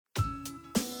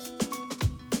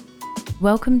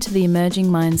Welcome to the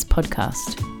Emerging Minds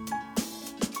podcast.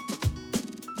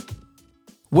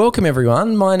 Welcome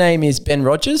everyone, my name is Ben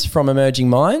Rogers from Emerging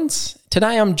Minds.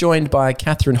 Today I'm joined by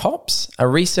Catherine Hops, a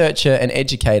researcher and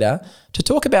educator, to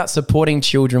talk about supporting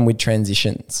children with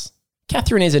transitions.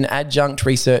 Catherine is an adjunct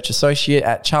research associate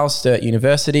at Charles Sturt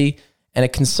University and a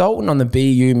consultant on the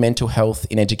BU Mental Health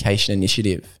in Education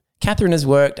initiative. Catherine has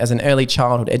worked as an early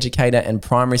childhood educator and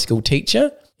primary school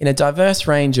teacher in a diverse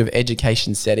range of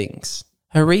education settings.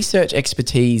 Her research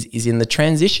expertise is in the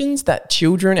transitions that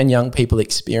children and young people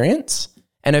experience,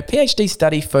 and her PhD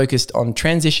study focused on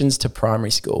transitions to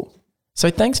primary school. So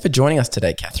thanks for joining us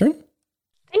today, Catherine.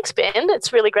 Thanks, Ben.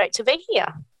 It's really great to be here.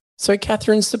 So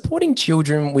Catherine, supporting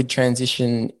children with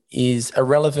transition is a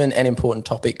relevant and important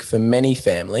topic for many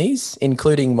families,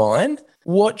 including mine.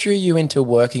 What drew you into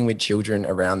working with children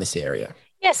around this area?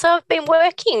 Yeah, so I've been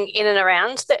working in and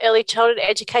around the early childhood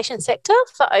education sector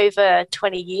for over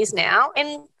 20 years now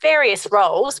in various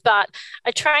roles, but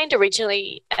I trained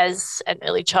originally as an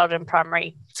early childhood and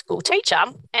primary school teacher,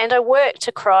 and I worked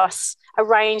across a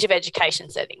range of education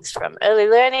settings from early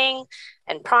learning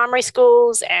and primary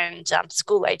schools and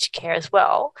school aged care as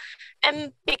well.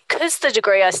 And because the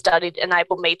degree I studied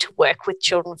enabled me to work with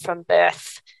children from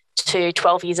birth to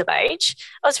 12 years of age,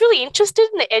 I was really interested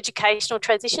in the educational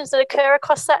transitions that occur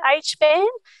across that age span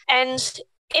and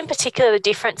in particular the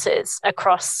differences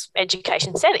across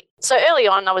education settings. So early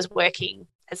on I was working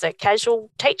as a casual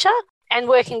teacher and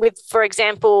working with, for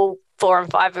example, 4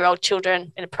 and 5-year-old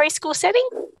children in a preschool setting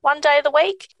one day of the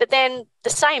week, but then the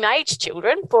same age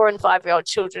children, 4 and 5-year-old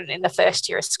children in the first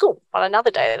year of school on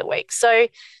another day of the week. So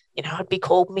I'd be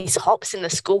called Miss Hops in the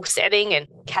school setting and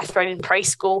Catherine in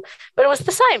preschool, but it was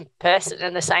the same person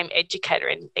and the same educator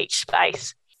in each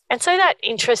space. And so that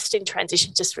interest in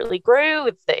transition just really grew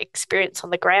with the experience on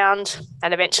the ground.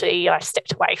 And eventually I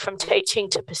stepped away from teaching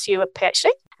to pursue a PhD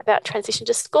about transition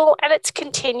to school, and it's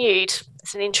continued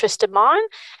as an interest of mine.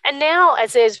 And now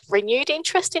as there's renewed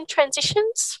interest in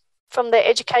transitions from the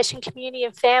education community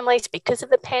and families because of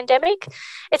the pandemic,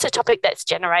 it's a topic that's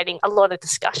generating a lot of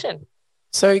discussion.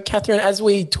 So, Catherine, as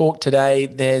we talk today,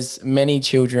 there's many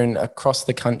children across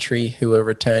the country who are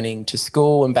returning to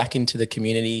school and back into the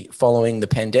community following the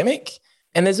pandemic.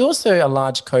 And there's also a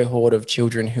large cohort of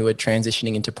children who are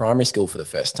transitioning into primary school for the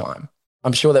first time.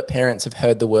 I'm sure that parents have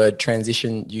heard the word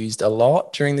transition used a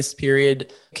lot during this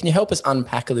period. Can you help us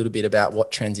unpack a little bit about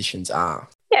what transitions are?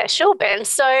 Yeah, sure, Ben.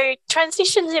 So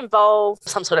transitions involve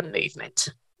some sort of movement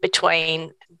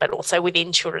between, but also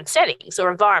within children's settings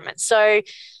or environments. So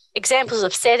examples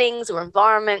of settings or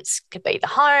environments could be the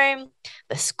home,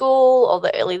 the school, or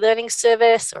the early learning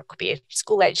service, or it could be a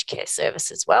school aged care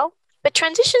service as well. But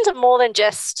transitions are more than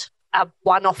just a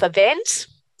one-off event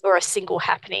or a single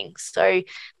happening. So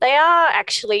they are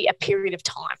actually a period of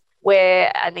time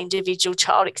where an individual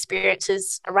child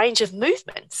experiences a range of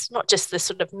movements, not just the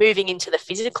sort of moving into the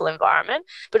physical environment,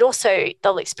 but also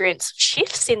they'll experience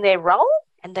shifts in their role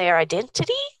and their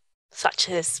identity, such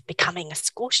as becoming a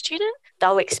school student.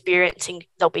 They'll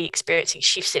be experiencing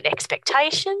shifts in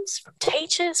expectations from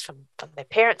teachers, from their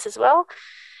parents as well.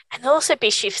 And there'll also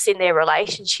be shifts in their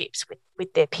relationships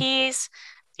with their peers,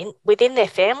 within their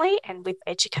family and with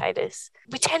educators.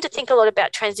 We tend to think a lot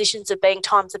about transitions as being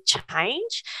times of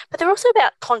change, but they're also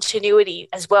about continuity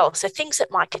as well. So things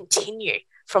that might continue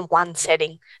from one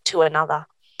setting to another.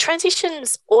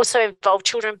 Transitions also involve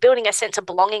children building a sense of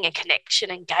belonging and connection,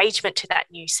 engagement to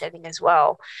that new setting as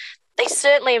well. They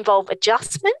certainly involve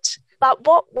adjustment, but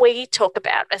what we talk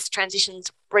about as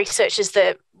transitions research is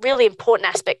the really important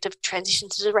aspect of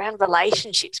transitions is around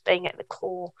relationships being at the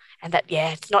core, and that,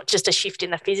 it's not just a shift in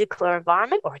the physical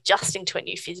environment or adjusting to a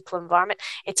new physical environment,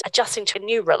 it's adjusting to a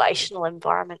new relational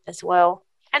environment as well.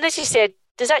 And as you said,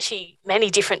 there's actually many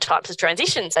different types of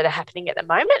transitions that are happening at the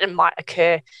moment and might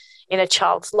occur in a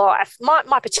child's life.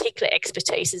 My particular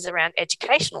expertise is around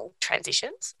educational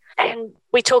transitions, and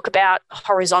we talk about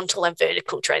horizontal and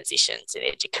vertical transitions in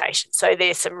education. So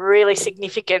there's some really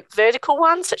significant vertical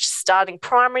ones, such as starting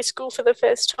primary school for the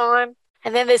first time,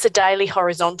 and then there's the daily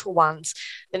horizontal ones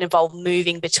that involve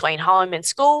moving between home and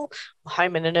school,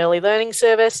 home and an early learning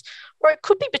service, or it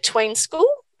could be between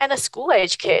school and a school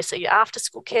aged care, so your after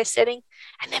school care setting,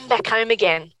 and then back home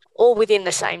again, all within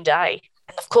the same day.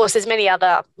 And of course, there's many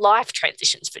other life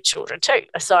transitions for children too,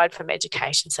 aside from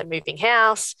education. So moving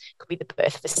house, could be the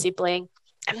birth of a sibling.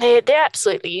 And there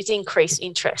absolutely is increased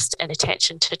interest and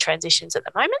attention to transitions at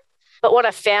the moment. But what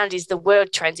I've found is the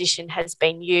word transition has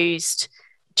been used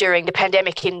during the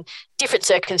pandemic in different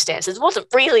circumstances. It wasn't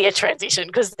really a transition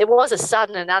because there was a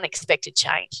sudden and unexpected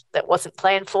change that wasn't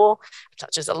planned for,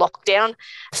 such as a lockdown.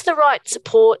 So the right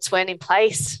supports weren't in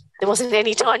place There wasn't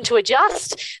any time to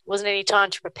adjust. There wasn't any time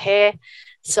to prepare.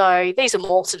 So these are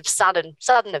more sort of sudden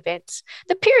events.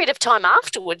 The period of time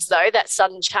afterwards, though, that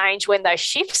sudden change when those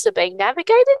shifts are being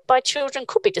navigated by children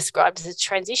could be described as a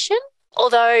transition,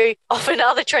 although often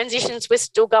other transitions were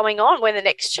still going on when the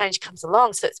next change comes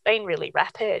along. So it's been really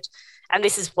rapid. And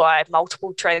this is why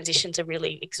multiple transitions are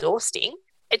really exhausting.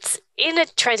 It's in a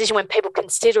transition when people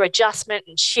consider adjustment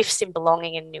and shifts in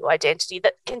belonging and new identity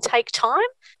that can take time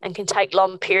and can take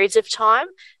long periods of time.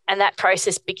 And that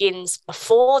process begins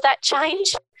before that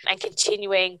change and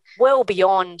continuing well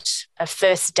beyond a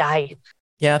first day.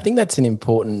 Yeah, I think that's an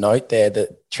important note there,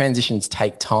 that transitions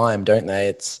take time, don't they?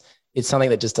 It's something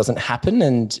that just doesn't happen,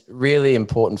 and really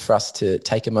important for us to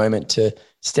take a moment to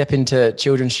step into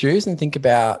children's shoes and think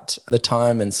about the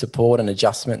time and support and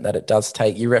adjustment that it does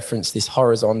take. You referenced this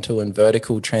horizontal and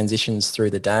vertical transitions through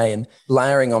the day, and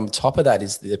layering on top of that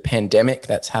is the pandemic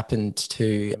that's happened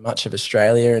to much of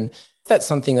Australia. And that's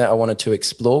something that I wanted to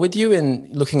explore with you,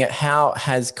 and looking at how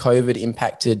has COVID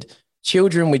impacted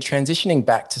children with transitioning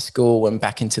back to school and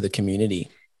back into the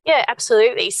community. Yeah,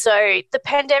 absolutely. So the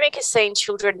pandemic has seen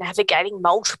children navigating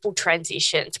multiple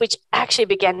transitions, which actually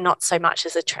began not so much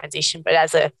as a transition, but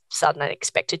as a sudden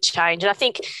unexpected change. And I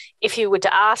think if you were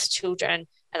to ask children,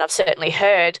 and I've certainly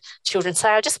heard children say,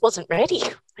 I just wasn't ready.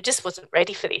 I just wasn't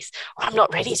ready for this, or I'm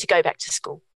not ready to go back to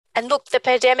school. And look, the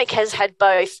pandemic has had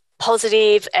both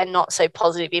positive and not so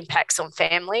positive impacts on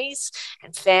families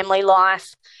and family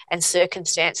life and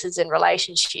circumstances and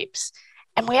relationships.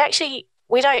 And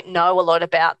we don't know a lot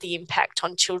about the impact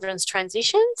on children's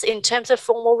transitions in terms of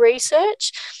formal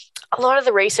research. A lot of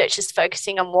the research is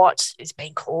focusing on what is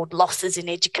being called losses in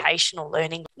educational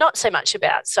learning, not so much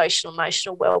about social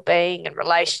emotional well-being and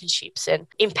relationships and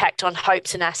impact on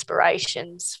hopes and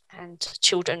aspirations and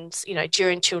children's,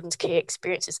 during children's care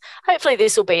experiences. Hopefully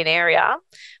this will be an area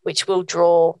which will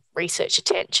draw research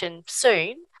attention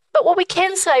soon. But what we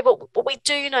can say, what we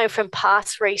do know from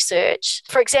past research,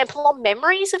 for example, on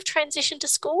memories of transition to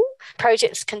school,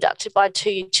 projects conducted by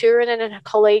Tuya Turunen and her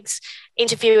colleagues,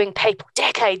 interviewing people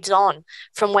decades on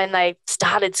from when they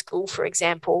started school, for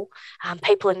example,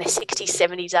 people in their 60s,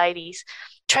 70s, 80s.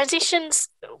 Transitions,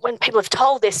 when people have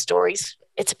told their stories,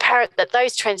 it's apparent that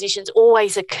those transitions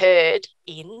always occurred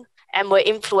in and were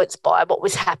influenced by what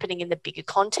was happening in the bigger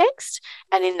context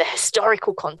and in the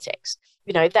historical context,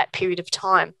 that period of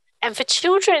time. And for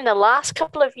children in the last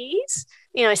couple of years,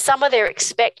 some of their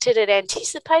expected and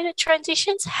anticipated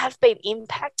transitions have been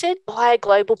impacted by a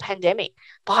global pandemic,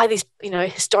 by this,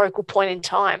 historical point in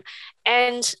time.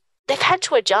 And they've had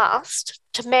to adjust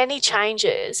to many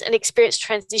changes and experience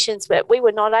transitions that we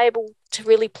were not able to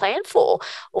really plan for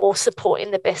or support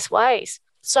in the best ways.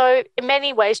 So in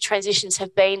many ways, transitions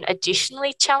have been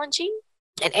additionally challenging,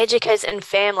 and educators and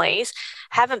families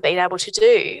haven't been able to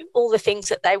do all the things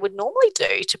that they would normally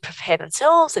do to prepare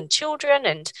themselves and children,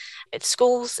 and at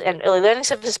schools and early learning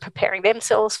services preparing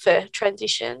themselves for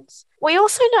transitions. We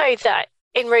also know that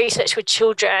in research with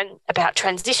children about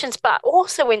transitions, but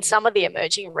also in some of the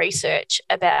emerging research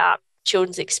about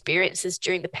children's experiences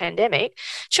during the pandemic,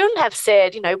 children have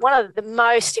said, one of the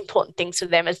most important things for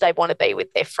them is they want to be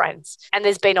with their friends. And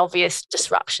there's been obvious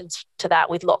disruptions to that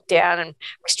with lockdown and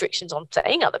restrictions on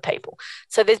seeing other people.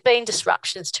 So there's been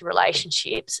disruptions to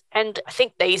relationships. And I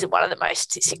think these are one of the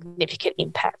most significant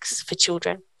impacts for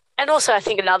children. And also, I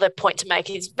think another point to make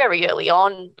is very early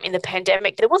on in the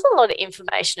pandemic, there wasn't a lot of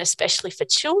information, especially for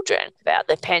children, about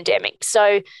the pandemic.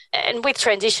 So, and with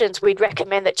transitions, we'd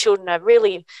recommend that children are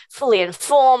really fully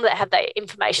informed, that have the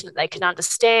information that they can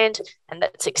understand and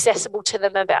that's accessible to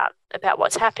them about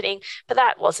what's happening. But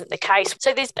that wasn't the case.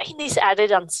 So there's been this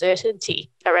added uncertainty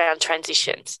around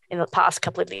transitions in the past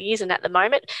couple of years and at the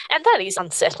moment. And that is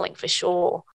unsettling for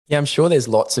sure. Yeah, I'm sure there's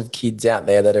lots of kids out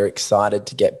there that are excited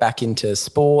to get back into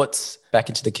sports, back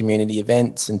into the community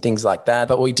events and things like that.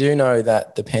 But we do know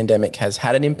that the pandemic has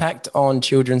had an impact on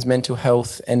children's mental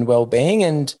health and well-being.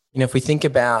 And, if we think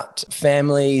about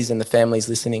families and the families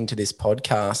listening to this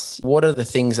podcast, what are the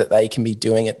things that they can be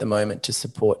doing at the moment to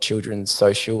support children's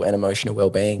social and emotional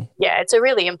well-being? Yeah, it's a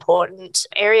really important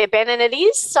area, Ben, and it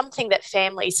is something that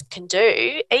families can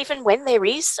do even when there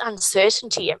is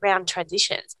uncertainty around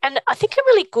transitions. And I think a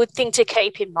really good thing to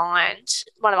keep in mind,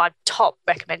 one of my top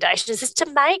recommendations, is to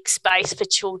make space for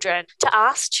children, to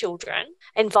ask children,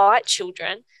 invite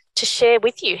children to share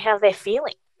with you how they're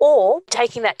feeling, or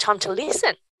taking that time to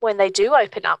listen when they do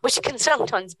open up, which can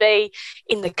sometimes be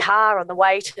in the car on the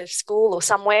way to school or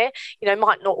somewhere,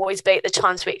 might not always be at the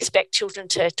times we expect children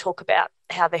to talk about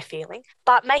how they're feeling.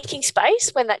 But making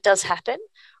space when that does happen,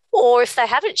 Or if they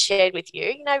haven't shared with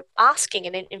you, asking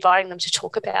and inviting them to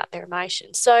talk about their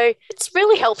emotions. So it's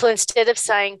really helpful instead of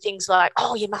saying things like,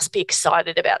 oh, you must be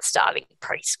excited about starting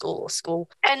preschool or school.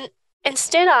 And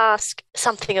instead ask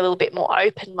something a little bit more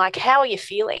open, like, how are you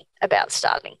feeling about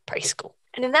starting preschool?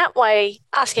 And in that way,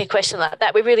 asking a question like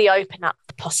that, we really open up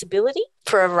the possibility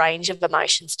for a range of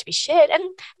emotions to be shared. And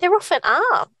there often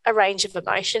are a range of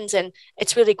emotions, and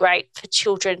it's really great for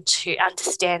children to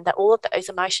understand that all of those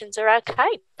emotions are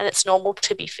okay and it's normal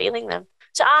to be feeling them.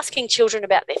 So asking children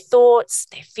about their thoughts,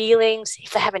 their feelings,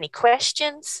 if they have any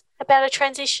questions about a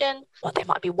transition, what they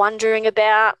might be wondering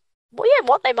about,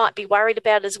 what they might be worried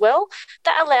about as well,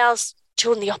 that allows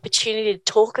children the opportunity to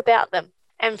talk about them.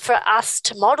 And for us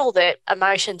to model that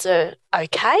emotions are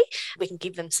okay, we can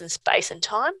give them some space and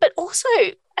time. But also,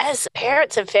 as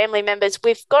parents and family members,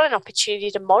 we've got an opportunity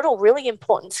to model really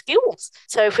important skills.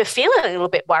 So if we're feeling a little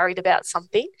bit worried about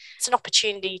something, it's an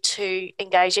opportunity to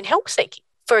engage in help seeking.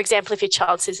 For example, if your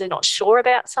child says they're not sure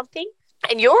about something,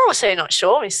 and you're also not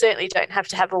sure, we certainly don't have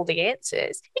to have all the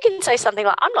answers, you can say something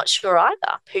like, I'm not sure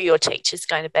either who your teacher's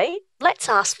going to be. Let's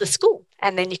ask the school.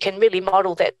 And then you can really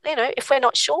model that, if we're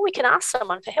not sure, we can ask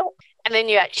someone for help. And then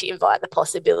you actually invite the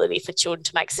possibility for children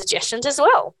to make suggestions as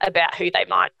well about who they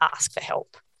might ask for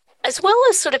help. As well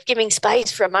as sort of giving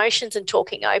space for emotions and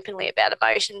talking openly about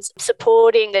emotions,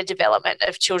 supporting the development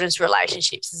of children's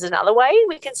relationships is another way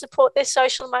we can support their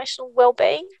social, emotional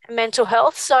well-being and mental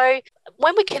health. So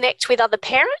when we connect with other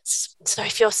parents, so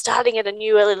if you're starting at a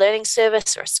new early learning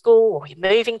service or a school, or you're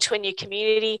moving to a new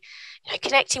community,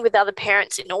 connecting with other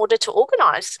parents in order to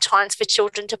organise times for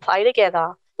children to play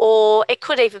together. Or it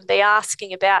could even be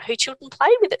asking about who children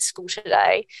played with at school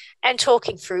today and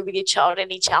talking through with your child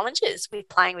any challenges with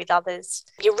playing with others.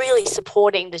 You're really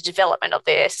supporting the development of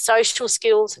their social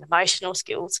skills and emotional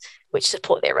skills, which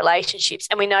support their relationships.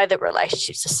 And we know that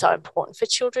relationships are so important for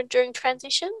children during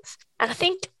transitions. And I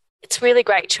think it's really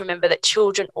great to remember that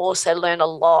children also learn a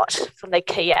lot from the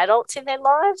key adults in their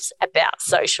lives about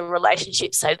social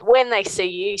relationships. So when they see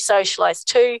you socialise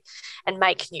too and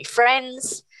make new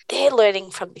friends, they're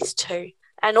learning from this too.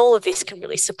 And all of this can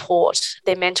really support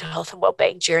their mental health and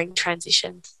wellbeing during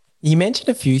transitions. You mentioned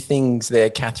a few things there,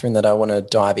 Catherine, that I want to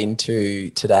dive into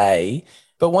today.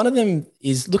 But one of them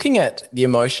is looking at the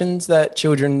emotions that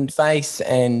children face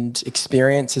and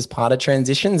experience as part of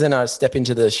transitions. And I step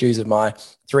into the shoes of my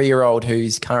 3-year-old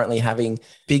who's currently having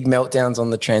big meltdowns on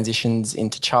the transitions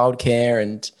into childcare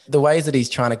and the ways that he's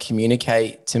trying to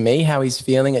communicate to me how he's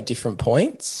feeling at different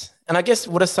points. And I guess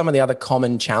what are some of the other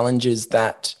common challenges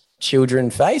that children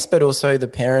face, but also the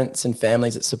parents and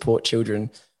families that support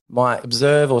children might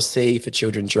observe or see for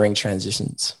children during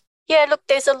transitions? Yeah, look,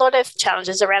 there's a lot of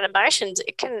challenges around emotions.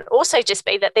 It can also just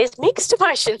be that there's mixed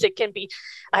emotions. It can be,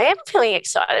 I am feeling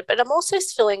excited, but I'm also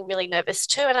feeling really nervous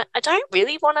too. And I don't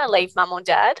really want to leave mum or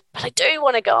dad, but I do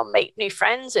want to go and meet new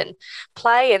friends and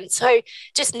play. And so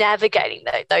just navigating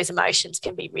those emotions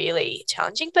can be really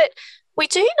challenging. But we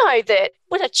do know that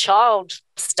when a child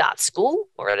starts school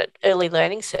or at an early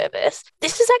learning service,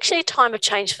 this is actually a time of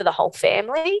change for the whole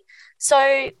family.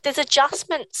 So there's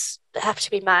adjustments that have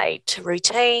to be made to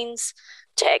routines,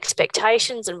 to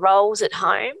expectations and roles at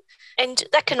home. And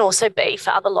that can also be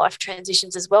for other life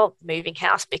transitions as well, moving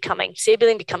house, becoming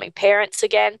sibling, becoming parents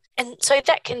again. And so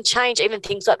that can change. Even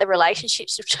things like the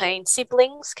relationships between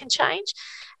siblings can change.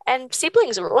 And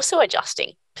siblings are also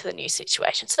adjusting to the new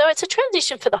situation. So it's a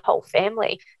transition for the whole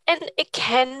family. And it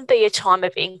can be a time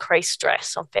of increased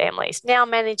stress on families, now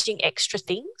managing extra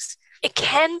things. It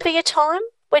can be a time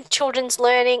when children's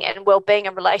learning and wellbeing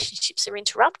and relationships are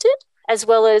interrupted, as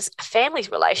well as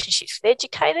families' relationships with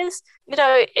educators.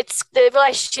 It's the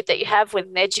relationship that you have with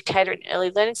an educator in early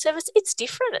learning service, it's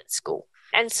different at school.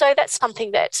 And so that's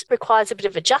something that requires a bit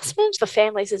of adjustment for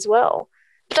families as well.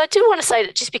 But I do want to say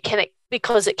that just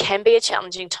because it can be a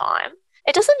challenging time,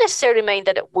 it doesn't necessarily mean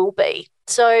that it will be.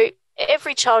 So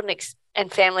every child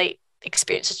and family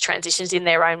experiences transitions in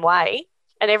their own way,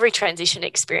 and every transition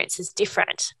experience is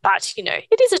different. But,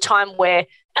 it is a time where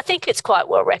I think it's quite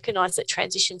well recognised that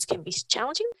transitions can be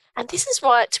challenging. And this is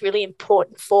why it's really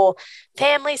important for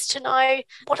families to know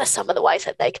what are some of the ways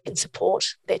that they can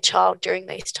support their child during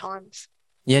these times.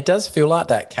 Yeah, it does feel like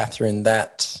that, Catherine,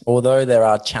 that although there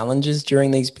are challenges during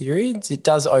these periods, it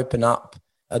does open up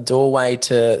a doorway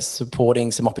to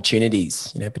supporting some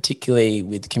opportunities, particularly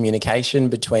with communication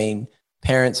between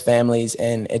parents, families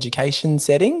and education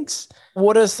settings.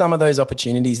 What are some of those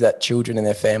opportunities that children and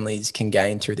their families can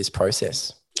gain through this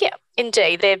process? Yeah,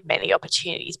 indeed. There are many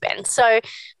opportunities, Ben. So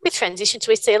with transitions,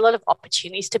 we see a lot of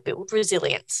opportunities to build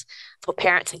resilience for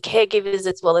parents and caregivers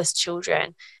as well as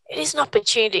children. It is an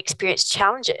opportunity to experience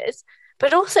challenges,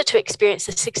 but also to experience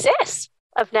the success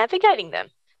of navigating them.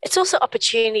 It's also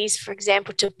opportunities, for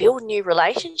example, to build new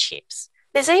relationships.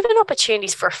 There's even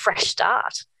opportunities for a fresh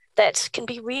start that can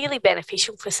be really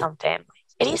beneficial for some families.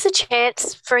 It is a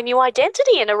chance for a new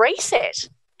identity and a reset.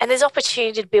 And there's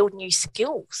opportunity to build new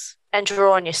skills and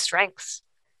draw on your strengths.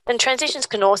 And transitions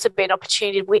can also be an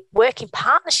opportunity to work in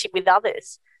partnership with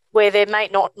others where there may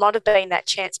not have been that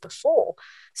chance before.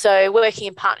 So working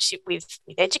in partnership with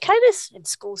educators in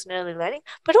schools and early learning,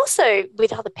 but also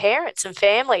with other parents and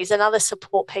families and other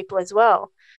support people as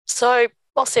well. So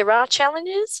whilst there are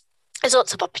challenges, there's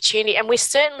lots of opportunity. And we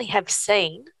certainly have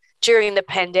seen during the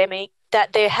pandemic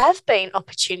that there have been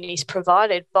opportunities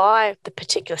provided by the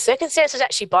particular circumstances,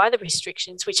 actually by the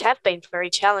restrictions, which have been very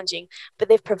challenging, but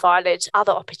they've provided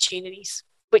other opportunities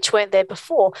which weren't there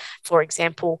before. For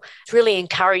example, really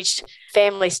encouraged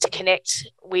families to connect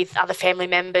with other family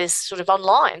members sort of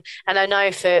online. And I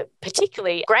know for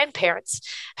particularly grandparents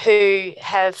who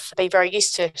have been very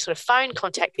used to sort of phone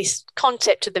contact, this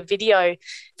concept of the video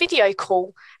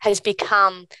call has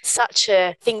become such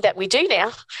a thing that we do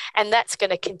now, and that's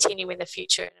going to continue in the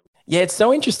future. Yeah, it's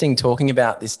so interesting talking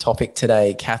about this topic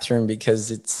today, Catherine,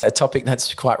 because it's a topic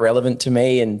that's quite relevant to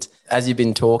me. And as you've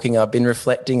been talking, I've been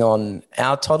reflecting on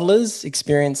our toddler's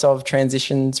experience of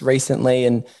transitions recently.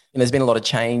 And there's been a lot of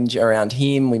change around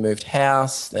him. We moved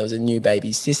house. There was a new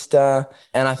baby sister.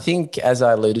 And I think, as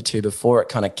I alluded to before, it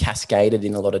kind of cascaded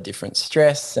in a lot of different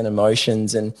stress and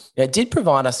emotions. And it did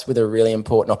provide us with a really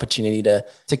important opportunity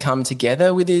to come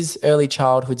together with his early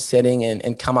childhood setting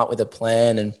and come up with a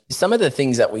plan. And some of the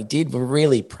things that we did were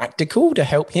really practical to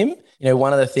help him.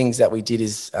 One of the things that we did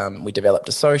is we developed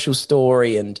a social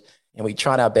story and we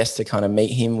tried our best to kind of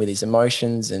meet him with his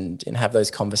emotions and have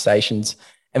those conversations.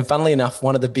 And funnily enough,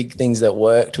 one of the big things that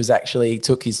worked was actually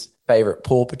took his favourite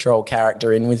Paw Patrol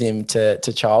character in with him to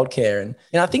childcare. And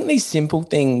I think these simple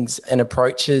things and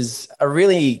approaches are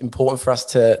really important for us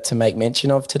to make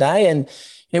mention of today. And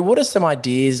what are some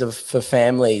ideas for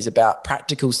families about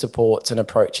practical supports and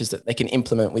approaches that they can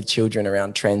implement with children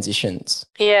around transitions?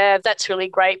 Yeah, that's really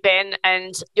great, Ben.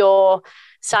 And your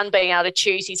son being able to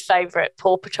choose his favourite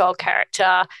Paw Patrol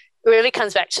character really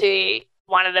comes back to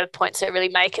one of the points I really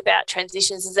make about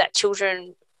transitions is that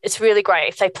children, it's really great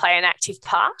if they play an active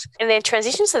part in their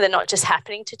transitions, so they're not just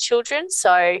happening to children.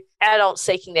 So adults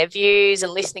seeking their views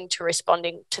and listening to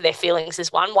responding to their feelings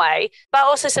is one way, but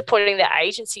also supporting their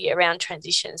agency around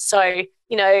transitions. So,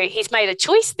 he's made a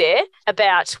choice there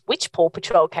about which Paw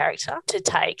Patrol character to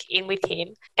take in with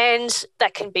him, and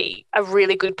that can be a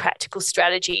really good practical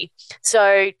strategy.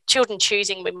 So children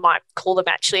choosing, we might call them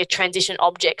actually a transition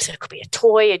object. So it could be a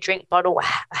toy, a drink bottle,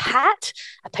 a hat,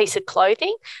 a piece of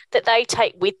clothing that they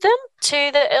take with them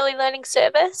to the early learning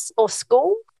service or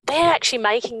school. They're actually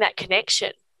making that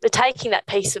connection. They're taking that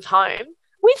piece of home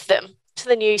with them to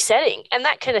the new setting, and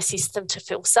that can assist them to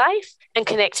feel safe and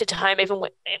connected to home even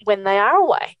when they are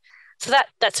away. So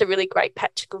that's a really great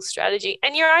practical strategy.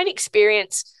 And your own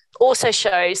experience also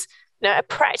shows, a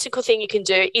practical thing you can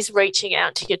do is reaching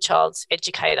out to your child's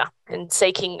educator and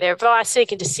seeking their advice,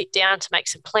 seeking to sit down to make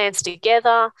some plans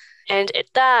together. And at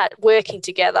that, working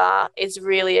together is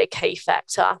really a key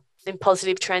factor in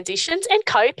positive transitions and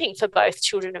coping for both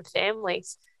children and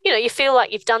families. You feel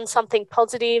like you've done something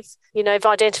positive, you've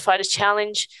identified a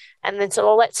challenge and then said,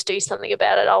 well, let's do something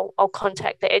about it. I'll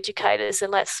contact the educators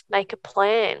and let's make a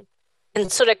plan. And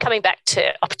sort of coming back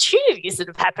to opportunities that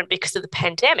have happened because of the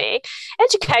pandemic,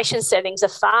 education settings are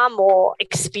far more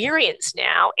experienced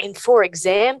now in, for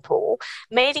example,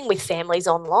 meeting with families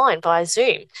online via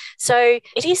Zoom. So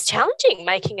it is challenging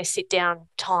making a sit-down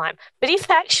time. But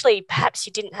if actually perhaps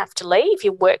you didn't have to leave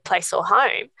your workplace or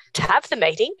home to have the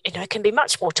meeting, it can be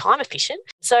much more time efficient.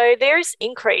 So there is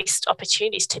increased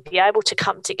opportunities to be able to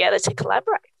come together to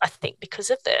collaborate, I think, because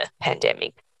of the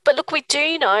pandemic. But look, we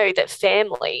do know that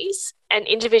families and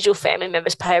individual family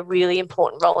members play a really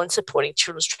important role in supporting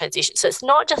children's transition. So it's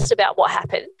not just about what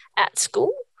happened at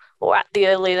school or at the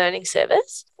early learning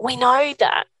service. We know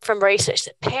that from research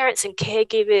that parents and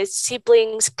caregivers,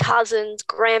 siblings, cousins,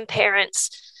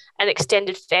 grandparents, and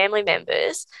extended family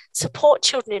members support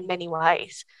children in many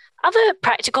ways. Other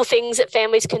practical things that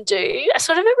families can do are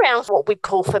sort of around what we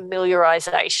call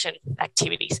familiarisation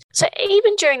activities. So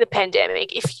even during the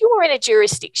pandemic, if you're in a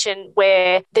jurisdiction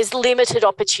where there's limited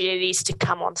opportunities to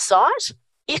come on site,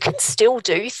 you can still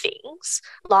do things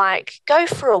like go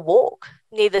for a walk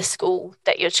near the school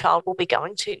that your child will be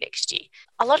going to next year.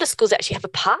 A lot of schools actually have a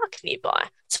park nearby.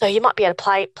 So you might be able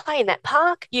to play in that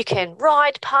park. You can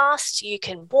ride past, you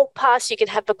can walk past, you can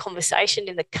have a conversation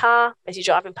in the car as you're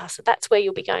driving past. So that's where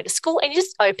you'll be going to school, and you're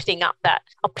just opening up that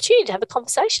opportunity to have a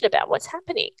conversation about what's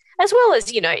happening. As well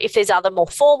as, if there's other more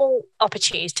formal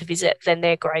opportunities to visit, then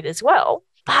they're great as well.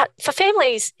 But for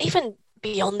families, even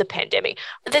beyond the pandemic,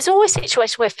 there's always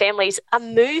situations where families are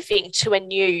moving to a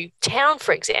new town,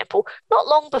 for example, not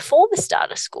long before the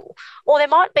start of school, or there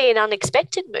might be an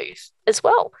unexpected move as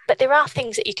well. But there are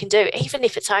things that you can do, even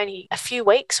if it's only a few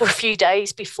weeks or a few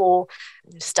days before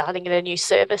starting at a new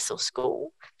service or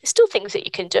school. There's still things that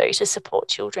you can do to support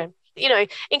children.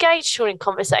 Engage children in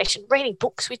conversation, reading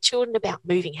books with children about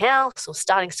moving house or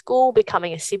starting school,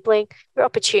 becoming a sibling. There are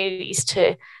opportunities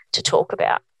to talk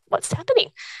about what's happening,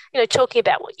 talking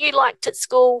about what you liked at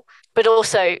school, but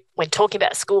also when talking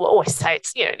about school, I always say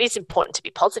it is important to be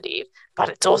positive, but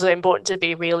it's also important to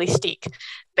be realistic,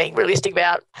 being realistic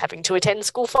about having to attend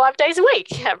school 5 days a week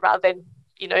rather than,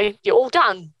 you're all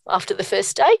done after the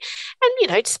first day.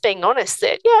 And, just being honest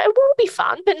that, it will be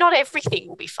fun, but not everything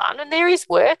will be fun. And there is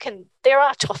work and there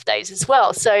are tough days as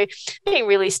well. So being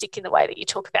realistic in the way that you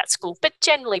talk about school, but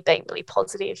generally being really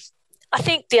positive. I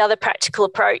think the other practical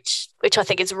approach, which I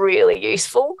think is really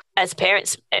useful as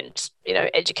parents and,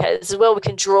 educators as well, we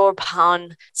can draw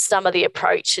upon some of the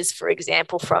approaches, for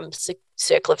example, from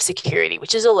Circle of Security,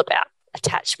 which is all about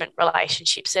attachment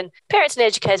relationships. And parents and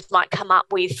educators might come up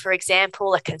with, for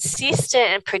example, a consistent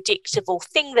and predictable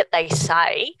thing that they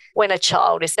say when a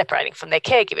child is separating from their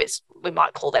caregivers. We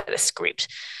might call that a script.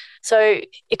 So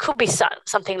it could be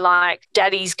something like,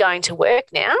 Daddy's going to work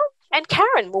now, and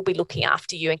Karen will be looking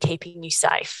after you and keeping you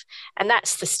safe. And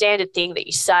that's the standard thing that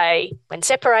you say when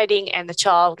separating, and the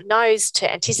child knows to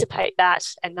anticipate that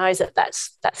and knows that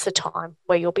that's the time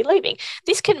where you'll be leaving.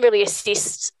 This can really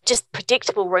assist just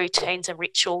predictable routines and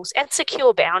rituals and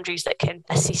secure boundaries that can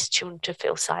assist children to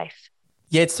feel safe.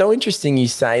 Yeah, it's so interesting you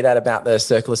say that about the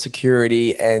circle of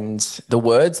security and the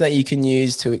words that you can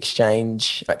use to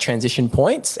exchange at transition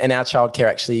points. And our childcare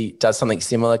actually does something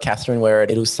similar, Catherine, where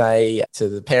it'll say to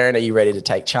the parent, are you ready to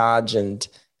take charge and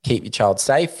keep your child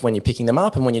safe when you're picking them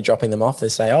up? And when you're dropping them off, they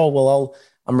say, oh, well,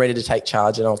 I'm ready to take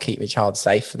charge and I'll keep your child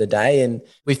safe for the day. And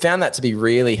we found that to be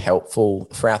really helpful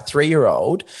for our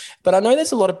 3-year-old. But I know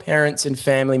there's a lot of parents and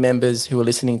family members who are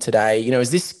listening today.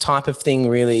 Is this type of thing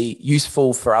really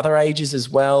useful for other ages as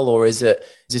well? Or is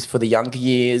this for the younger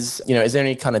years? Is there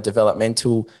any kind of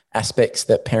developmental aspects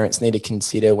that parents need to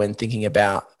consider when thinking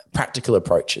about practical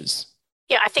approaches?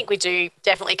 Yeah, I think we do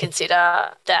definitely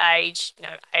consider the age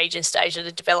and stage of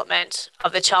the development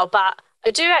of the child. But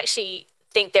I do actually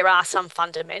think there are some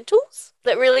fundamentals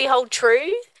that really hold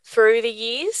true through the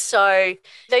years. So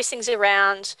those things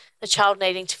around the child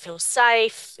needing to feel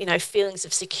safe, feelings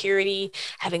of security,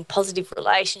 having positive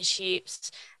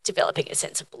relationships, developing a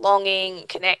sense of belonging,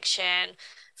 connection,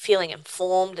 feeling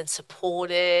informed and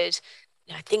supported,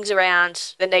 things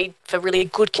around the need for really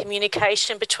good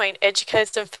communication between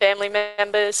educators and family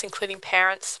members, including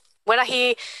parents. When I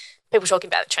hear people talking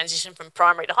about the transition from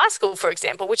primary to high school, for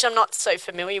example, which I'm not so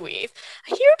familiar with,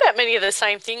 I hear about many of the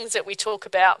same things that we talk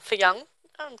about for young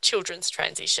children's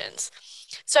transitions.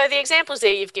 So the examples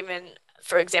there you've given,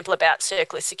 for example, about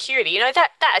circle of security,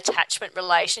 that attachment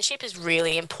relationship is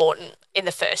really important in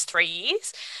the first 3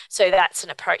 years. So that's an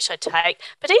approach I take.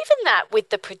 But even that with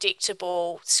the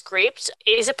predictable script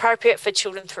is appropriate for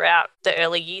children throughout the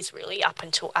early years, really, up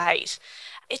until 8.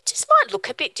 It just might look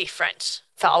a bit different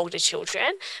for older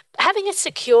children. Having a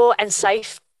secure and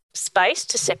safe space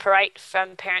to separate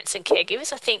from parents and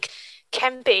caregivers, I think,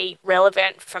 can be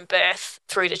relevant from birth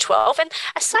through to 12. And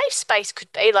a safe space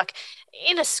could be like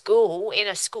in a school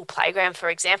playground, for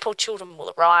example. Children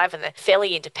will arrive and they're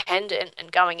fairly independent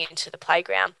and going into the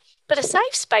playground. But a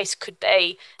safe space could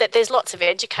be that there's lots of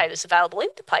educators available in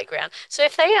the playground. So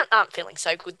if they aren't feeling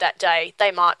so good that day,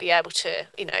 they might be able to,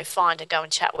 find and go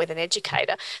and chat with an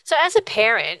educator. So as a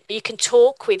parent, you can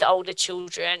talk with older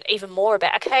children even more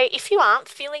about, okay, if you aren't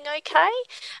feeling okay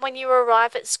when you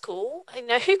arrive at school,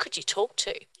 who could you talk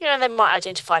to? They might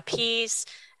identify peers,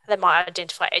 they might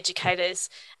identify educators.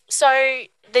 So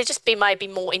there just maybe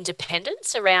more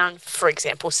independence around, for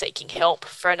example, seeking help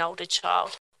for an older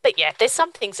child. But yeah, there's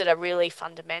some things that are really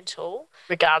fundamental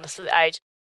regardless of the age.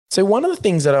 So one of the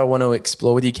things that I want to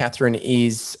explore with you, Catherine,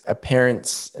 is a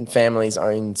parent's and family's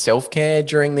own self-care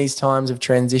during these times of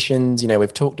transitions.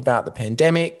 We've talked about the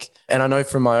pandemic, and I know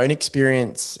from my own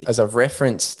experience, as I've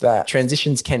referenced, that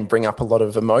transitions can bring up a lot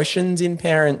of emotions in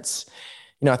parents.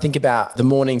 I think about the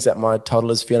mornings that my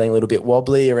toddler's feeling a little bit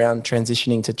wobbly around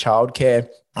transitioning to childcare.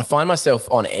 I find myself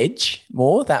on edge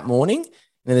more that morning.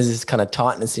 And there's this kind of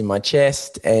tightness in my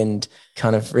chest and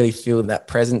kind of really feel that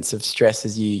presence of stress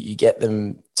as you get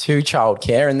them to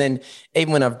childcare. And then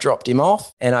even when I've dropped him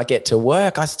off and I get to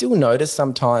work, I still notice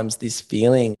sometimes this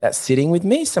feeling that's sitting with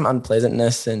me, some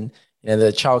unpleasantness. And,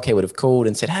 the childcare would have called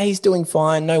and said, hey, he's doing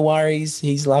fine, no worries,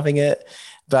 he's loving it.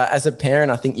 But as a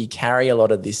parent, I think you carry a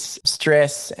lot of this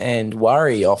stress and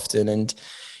worry often. And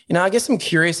I guess I'm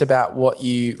curious about what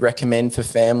you recommend for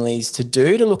families to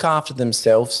do to look after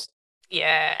themselves.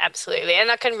 Yeah, absolutely.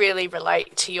 And I can really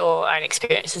relate to your own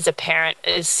experience as a parent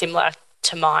is similar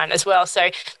to mine as well. So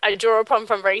I draw upon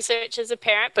from research as a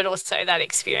parent, but also that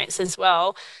experience as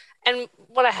well. And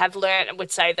what I have learned, I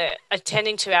would say that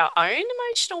attending to our own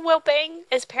emotional well-being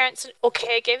as parents or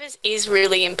caregivers is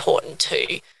really important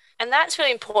too. And that's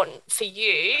really important for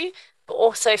you, but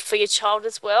also for your child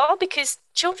as well, because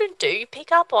children do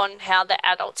pick up on how the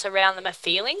adults around them are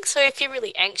feeling. So if you're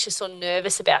really anxious or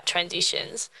nervous about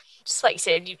transitions, just like you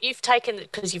said, you've taken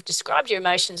it because you've described your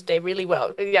emotions there really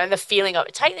well, the feeling of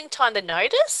it, taking time to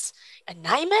notice and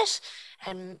name it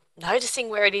and noticing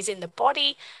where it is in the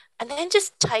body, and then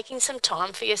just taking some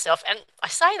time for yourself. And I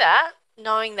say that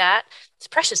knowing that it's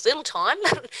precious little time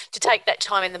to take that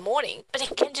time in the morning, but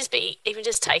it can just be even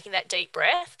just taking that deep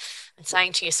breath and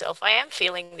saying to yourself, I am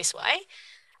feeling this way.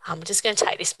 I'm just going to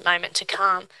take this moment to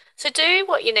calm. So do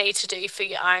what you need to do for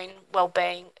your own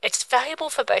well-being. It's valuable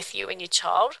for both you and your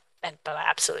child, but I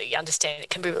absolutely understand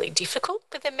it can be really difficult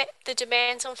with the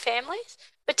demands on families.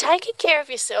 But taking care of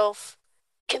yourself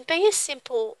can be as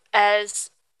simple as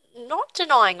not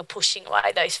denying or pushing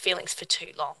away those feelings for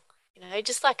too long.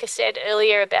 Just like I said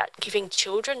earlier about giving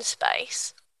children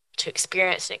space to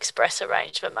experience and express a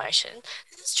range of emotion,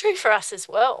 this is true for us as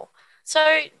well.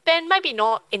 So, Ben, maybe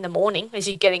not in the morning as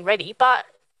you're getting ready, but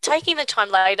taking the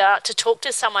time later to talk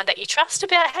to someone that you trust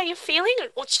about how you're feeling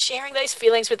or sharing those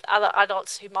feelings with other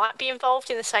adults who might be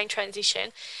involved in the same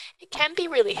transition, it can be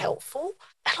really helpful.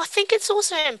 And I think it's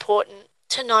also important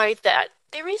to know that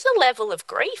there is a level of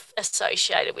grief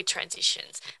associated with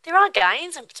transitions. There are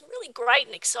gains and some really great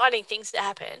and exciting things that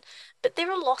happen, but there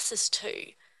are losses too.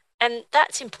 And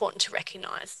that's important to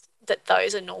recognise that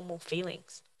those are normal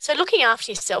feelings. So looking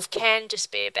after yourself can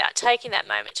just be about taking that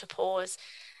moment to pause.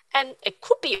 And it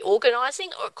could be organising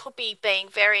or it could be being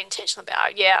very intentional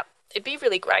about, it'd be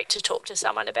really great to talk to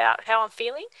someone about how I'm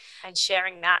feeling, and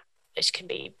sharing that, it can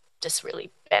be just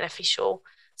really beneficial.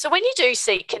 So when you do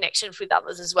seek connections with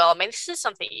others as well, this is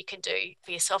something you can do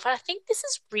for yourself. And I think this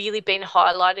has really been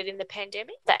highlighted in the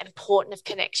pandemic, that importance of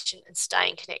connection and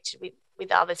staying connected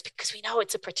with others, because we know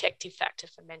it's a protective factor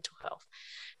for mental health.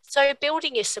 So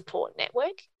building your support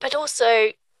network, but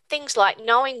also things like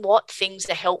knowing what things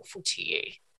are helpful to you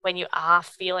when you are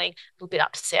feeling a little bit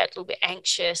upset, a little bit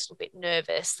anxious, a little bit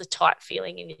nervous, the tight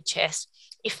feeling in your chest.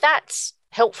 If that's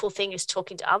helpful thing is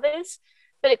talking to others,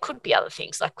 but it could be other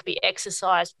things, like could be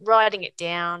exercise, writing it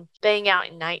down, being out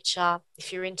in nature.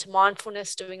 If you're into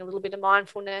mindfulness, doing a little bit of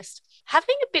mindfulness,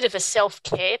 having a bit of a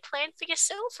self-care plan for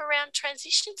yourself around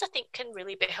transitions, I think can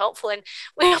really be helpful. And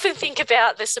we often think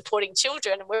about the supporting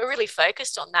children and we're really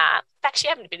focused on that. Actually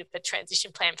having a bit of a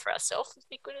transition plan for ourselves would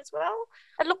be good as well.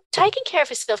 And look, taking care of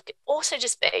yourself could also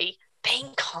just be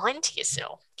being kind to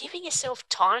yourself, giving yourself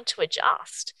time to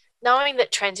adjust. Knowing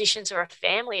that transitions are a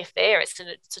family affair, it's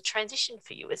a transition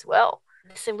for you as well.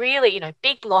 There's some really,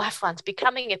 big life ones.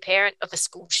 Becoming a parent of a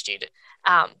school student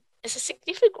is a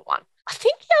significant one. I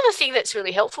think the other thing that's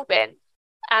really helpful, Ben,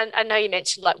 and I know you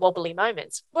mentioned like wobbly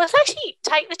moments, well, it's actually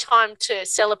take the time to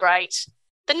celebrate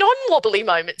the non-wobbly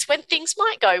moments when things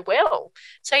might go well.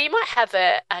 So you might have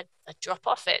a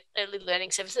drop-off at early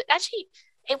learning service that actually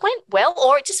it went well,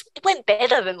 or it went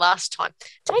better than last time.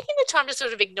 Taking the time to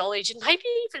sort of acknowledge and maybe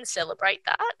even celebrate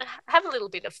that and have a little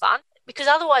bit of fun, because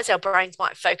otherwise our brains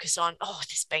might focus on,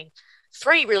 there's been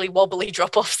 3 really wobbly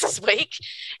drop-offs this week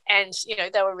and,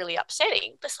 they were really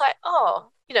upsetting. But it's like,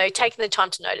 taking the time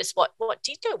to notice what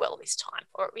did go well this time,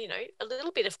 or, a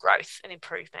little bit of growth and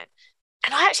improvement.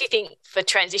 And I actually think for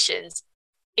transitions,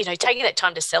 taking that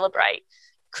time to celebrate,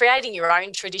 creating your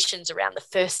own traditions around the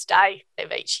first day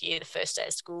of each year, the first day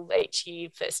of school each year,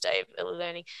 first day of early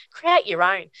learning, create your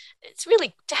own. It's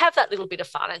really to have that little bit of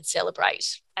fun and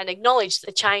celebrate and acknowledge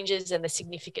the changes and the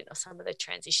significance of some of the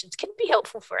transitions can be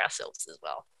helpful for ourselves as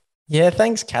well. Yeah,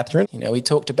 thanks, Catherine. We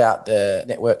talked about the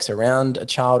networks around a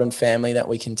child and family that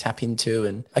we can tap into.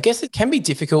 And I guess it can be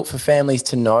difficult for families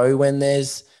to know when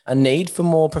there's a need for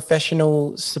more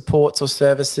professional supports or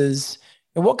services.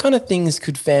 And what kind of things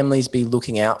could families be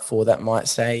looking out for that might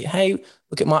say, hey,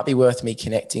 look, it might be worth me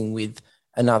connecting with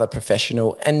another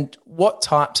professional? And what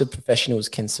types of professionals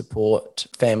can support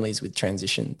families with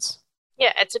transitions?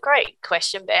 Yeah, it's a great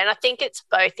question, Ben. I think it's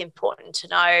both important to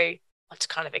know what's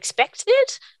kind of expected,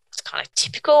 what's kind of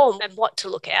typical, and what to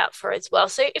look out for as well.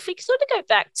 So if we sort of go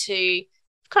back to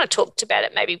kind of talked about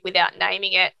it maybe without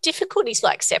naming it, difficulties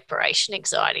like separation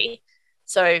anxiety.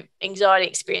 So anxiety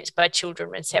experienced by children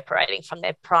when separating from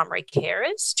their primary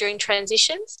carers during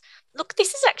transitions. Look,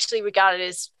 this is actually regarded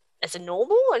as a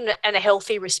normal and a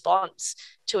healthy response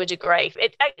to a degree.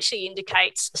 It actually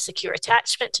indicates a secure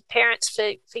attachment to parents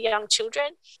for young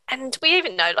children. And we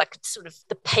even know like sort of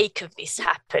the peak of this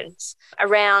happens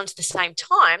around the same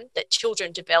time that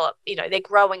children develop, their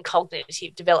growing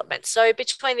cognitive development. So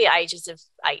between the ages of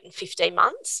 8 and 15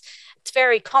 months, it's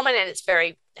very common and it's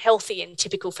very healthy and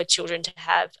typical for children to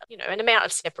have, an amount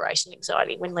of separation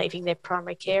anxiety when leaving their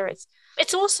primary carers.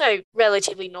 It's also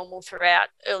relatively normal throughout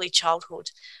early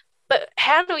childhood. But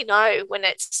how do we know when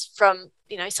it's from,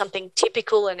 something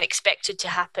typical and expected to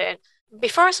happen?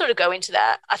 Before I sort of go into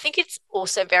that, I think it's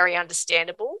also very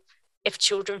understandable if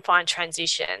children find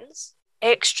transitions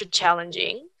extra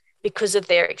challenging because of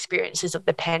their experiences of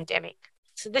the pandemic.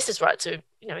 So this is right. So,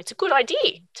 it's a good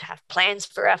idea to have plans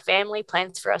for our family,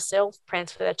 plans for ourselves,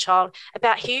 plans for their child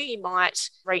about who you might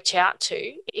reach out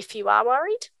to if you are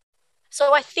worried.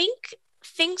 So I think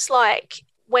things like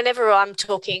whenever I'm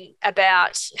talking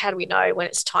about how do we know when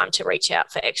it's time to reach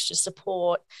out for extra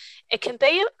support, it can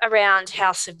be around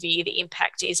how severe the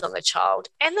impact is on the child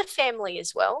and the family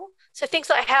as well. So things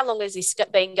like how long has this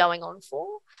been going on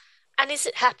for? And is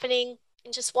it happening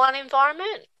in just one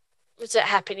environment? Or is it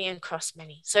happening across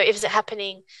many? So is it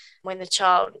happening when the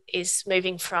child is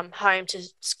moving from home to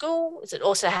school? Is it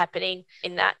also happening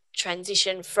in that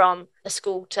transition from a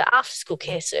school to after school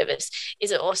care service?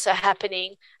 Is it also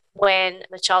happening when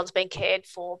the child's been cared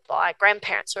for by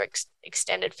grandparents or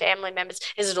extended family members?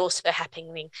 Is it also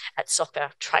happening at soccer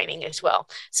training as well?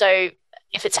 So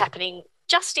if it's happening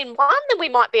just in one, then we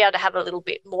might be able to have a little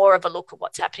bit more of a look at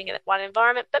what's happening in that one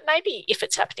environment. But maybe if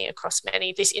it's happening across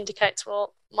many, this indicates,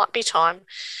 well, it might be time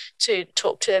to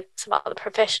talk to some other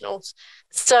professionals.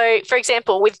 So, for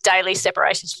example, with daily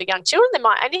separations for young children, they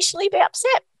might initially be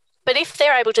upset. But if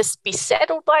they're able to be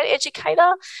settled by an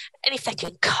educator and if they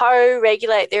can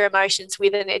co-regulate their emotions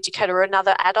with an educator or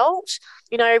another adult,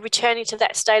 returning to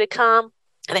that state of calm,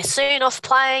 and they're soon off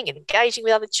playing and engaging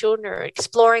with other children or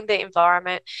exploring the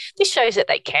environment, this shows that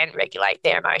they can regulate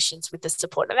their emotions with the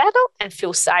support of an adult and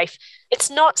feel safe. It's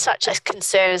not such a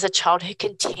concern as a child who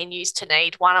continues to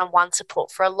need one-on-one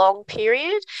support for a long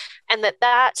period, and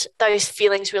that those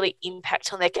feelings really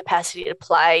impact on their capacity to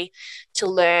play, to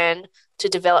learn, to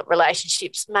develop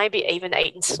relationships, maybe even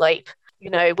eat and sleep,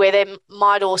 where there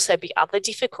might also be other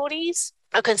difficulties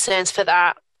or concerns for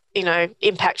that,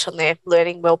 impact on their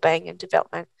learning, wellbeing and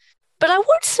development. But I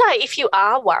would say if you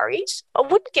are worried, I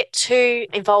wouldn't get too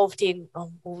involved in,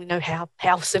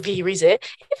 how severe is it?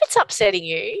 If it's upsetting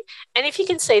you and if you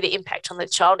can see the impact on the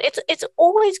child, it's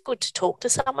always good to talk to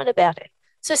someone about it.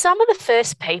 So some of the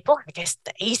first people, I guess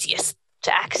the easiest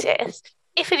to access,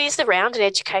 if it is around an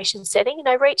education setting,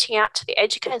 reaching out to the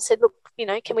educator and said, look,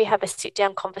 can we have a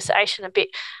sit-down conversation, a bit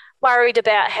worried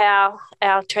about how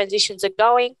our transitions are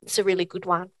going? It's a really good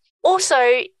one. Also,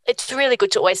 it's really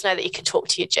good to always know that you can talk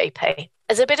to your GP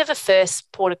as a bit of a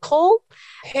first port of call,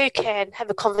 who can have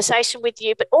a conversation with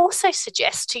you, but also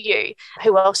suggest to you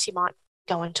who else you might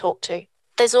go and talk to.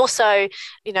 There's also,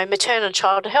 maternal and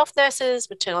child health nurses,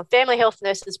 maternal and family health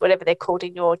nurses, whatever they're called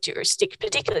in your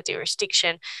particular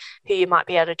jurisdiction, who you might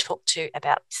be able to talk to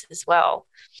about this as well.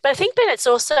 But I think, Ben, it's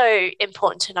also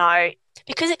important to know,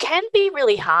 because it can be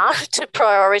really hard to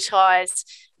prioritise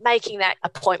making that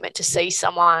appointment to see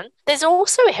someone. There's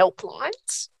also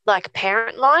helplines, like a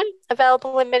parent line,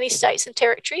 available in many states and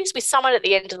territories, with someone at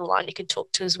the end of the line you can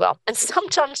talk to as well. And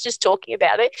sometimes just talking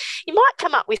about it, you might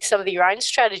come up with some of your own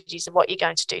strategies of what you're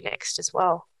going to do next as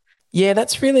well. Yeah,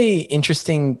 that's really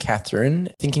interesting, Catherine,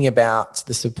 thinking about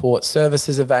the support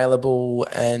services available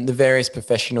and the various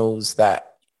professionals that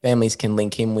families can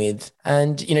link in with.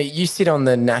 And, you sit on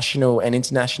the National and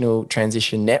International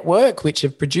Transition Network, which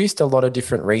have produced a lot of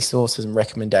different resources and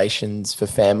recommendations for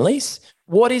families.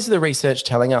 What is the research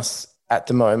telling us at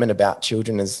the moment about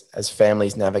children as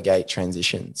families navigate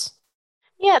transitions?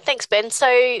 Yeah, thanks, Ben. So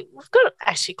we've got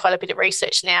actually quite a bit of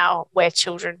research now where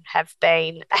children have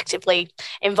been actively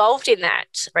involved in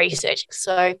that research.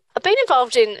 So I've been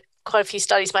involved in quite a few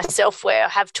studies myself where I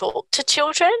have talked to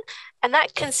children, and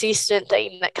that consistent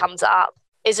theme that comes up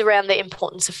is around the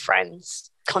importance of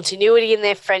friends, continuity in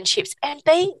their friendships, and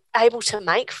being able to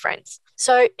make friends.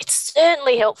 So it's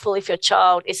certainly helpful if your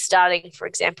child is starting, for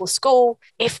example, school,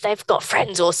 if they've got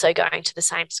friends also going to the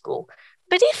same school.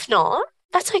 But if not,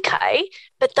 that's okay.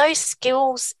 But those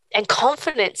skills and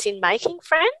confidence in making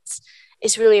friends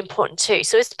is really important too.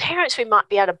 So as parents, we might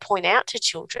be able to point out to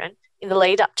children in the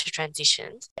lead up to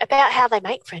transitions about how they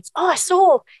make friends. Oh, I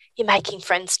saw you making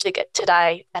friends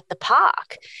today at the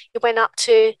park. You went up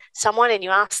to someone and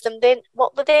you asked them then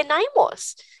what their name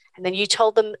was. And then you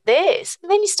told them theirs.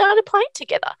 And then you started playing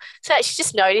together. So actually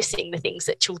just noticing the things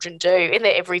that children do in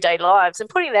their everyday lives and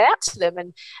putting that out to them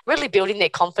and really building their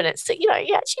confidence that, you're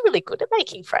actually really good at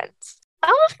making friends. I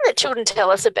love that children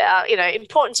tell us about,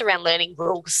 importance around learning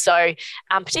rules. So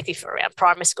particularly for around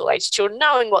primary school age children,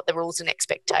 knowing what the rules and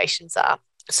expectations are.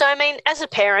 So, as a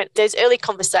parent, there's early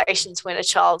conversations when a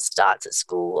child starts at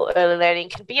school or early learning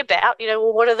can be about,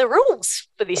 what are the rules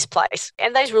for this place?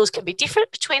 And those rules can be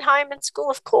different between home and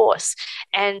school, of course.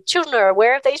 And children are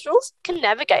aware of these rules, can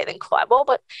navigate them quite well,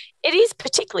 but it is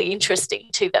particularly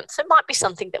interesting to them. So it might be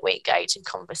something that we engage in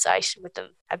conversation with them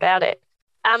about it.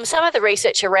 Some of the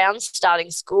research around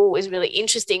starting school is really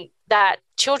interesting that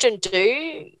children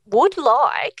would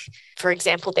like, for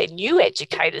example, their new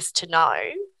educators to know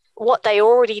what they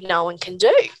already know and can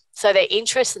do. So their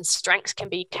interests and strengths can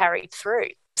be carried through.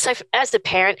 So as a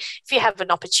parent, if you have an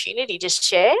opportunity to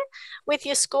share with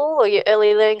your school or your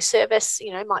early learning service,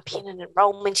 it might be in an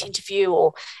enrolment interview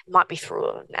or it might be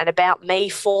through an About Me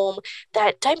form,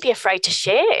 that don't be afraid to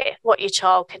share what your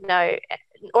child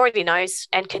already knows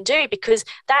and can do, because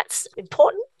that's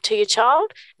important to your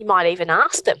child. You might even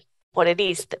ask them what it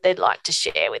is that they'd like to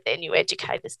share with their new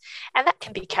educators. And that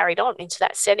can be carried on into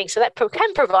that setting. So that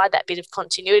can provide that bit of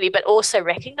continuity, but also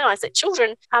recognise that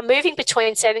children are moving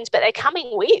between settings, but they're coming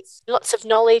with lots of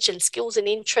knowledge and skills and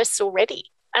interests already.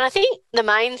 And I think the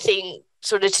main thing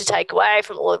sort of to take away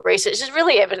from all the research is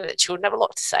really evident that children have a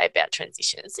lot to say about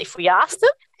transitions if we ask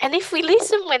them. And if we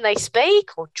listen when they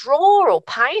speak or draw or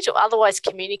paint or otherwise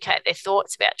communicate their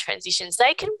thoughts about transitions,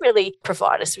 they can really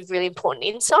provide us with really important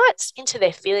insights into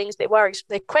their feelings, their worries,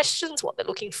 their questions, what they're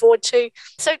looking forward to.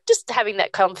 So just having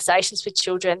that conversations with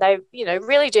children, they,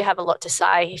 really do have a lot to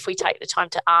say if we take the time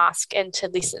to ask and to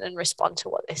listen and respond to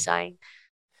what they're saying.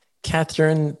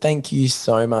 Catherine, thank you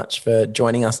so much for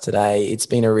joining us today. It's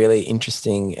been a really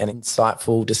interesting and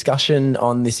insightful discussion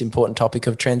on this important topic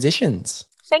of transitions.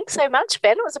 Thanks so much,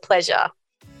 Ben. It was a pleasure.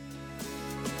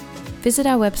 Visit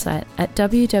our website at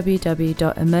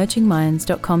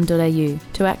www.emergingminds.com.au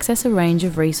to access a range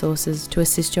of resources to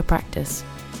assist your practice.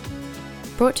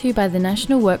 Brought to you by the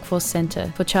National Workforce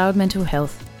Centre for Child Mental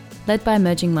Health, led by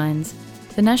Emerging Minds.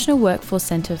 The National Workforce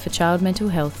Centre for Child Mental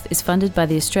Health is funded by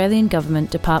the Australian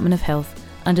Government Department of Health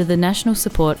under the National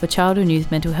Support for Child and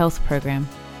Youth Mental Health Program.